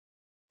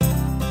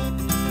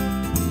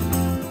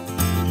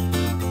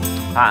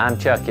Hi, I'm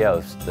Chuck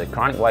Yost, the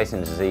Chronic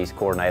Wasting Disease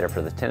Coordinator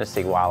for the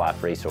Tennessee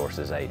Wildlife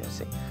Resources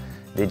Agency.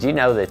 Did you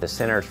know that the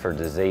Centers for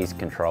Disease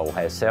Control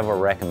has several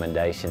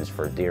recommendations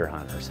for deer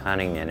hunters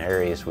hunting in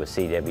areas with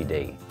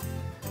CWD?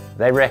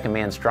 They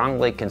recommend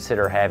strongly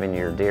consider having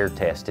your deer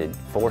tested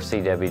for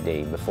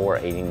CWD before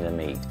eating the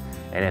meat,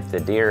 and if the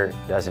deer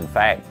does in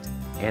fact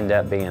end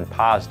up being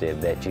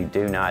positive, that you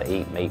do not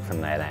eat meat from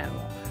that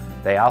animal.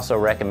 They also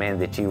recommend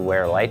that you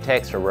wear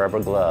latex or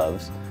rubber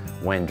gloves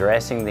when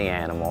dressing the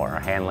animal or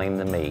handling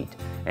the meat,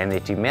 and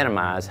that you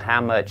minimize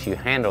how much you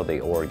handle the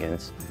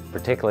organs,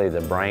 particularly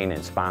the brain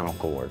and spinal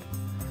cord.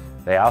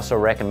 They also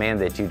recommend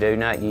that you do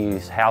not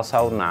use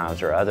household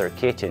knives or other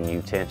kitchen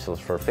utensils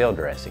for field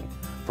dressing.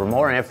 For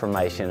more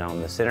information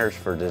on the Centers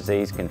for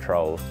Disease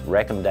Control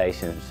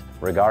recommendations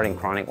regarding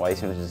chronic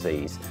wasting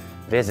disease,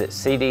 visit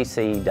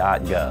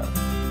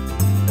cdc.gov.